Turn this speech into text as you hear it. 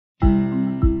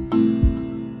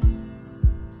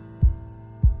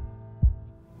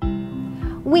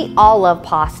We all love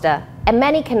pasta, and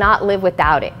many cannot live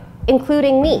without it,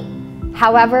 including me.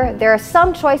 However, there are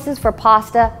some choices for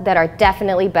pasta that are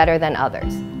definitely better than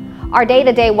others. Our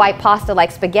day-to-day white pasta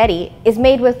like spaghetti is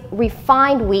made with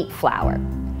refined wheat flour.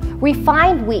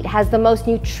 Refined wheat has the most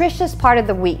nutritious part of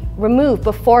the wheat removed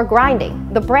before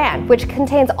grinding, the bran, which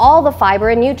contains all the fiber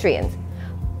and nutrients.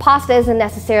 Pasta isn't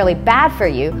necessarily bad for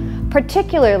you,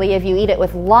 particularly if you eat it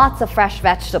with lots of fresh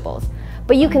vegetables.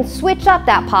 But you can switch up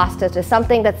that pasta to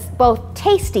something that's both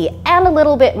tasty and a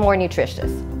little bit more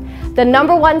nutritious. The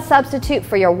number one substitute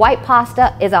for your white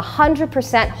pasta is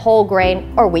 100% whole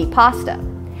grain or wheat pasta.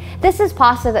 This is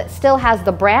pasta that still has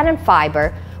the bran and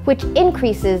fiber, which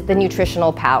increases the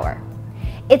nutritional power.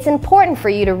 It's important for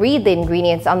you to read the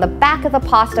ingredients on the back of the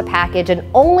pasta package and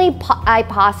only buy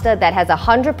pasta that has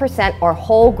 100% or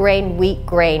whole grain wheat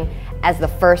grain as the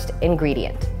first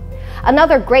ingredient.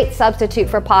 Another great substitute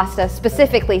for pasta,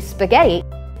 specifically spaghetti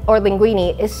or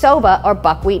linguine, is soba or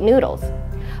buckwheat noodles.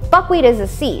 Buckwheat is a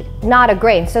seed, not a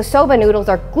grain, so soba noodles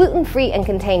are gluten-free and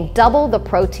contain double the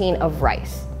protein of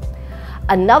rice.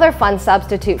 Another fun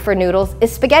substitute for noodles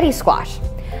is spaghetti squash.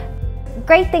 The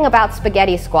great thing about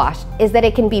spaghetti squash is that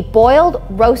it can be boiled,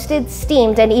 roasted,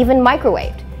 steamed, and even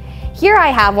microwaved. Here I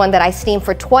have one that I steamed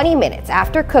for 20 minutes.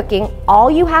 After cooking, all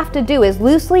you have to do is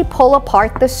loosely pull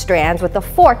apart the strands with a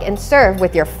fork and serve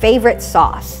with your favorite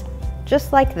sauce,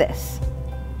 just like this.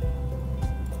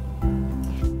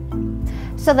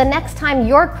 So the next time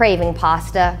you're craving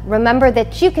pasta, remember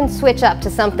that you can switch up to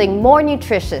something more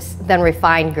nutritious than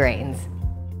refined grains.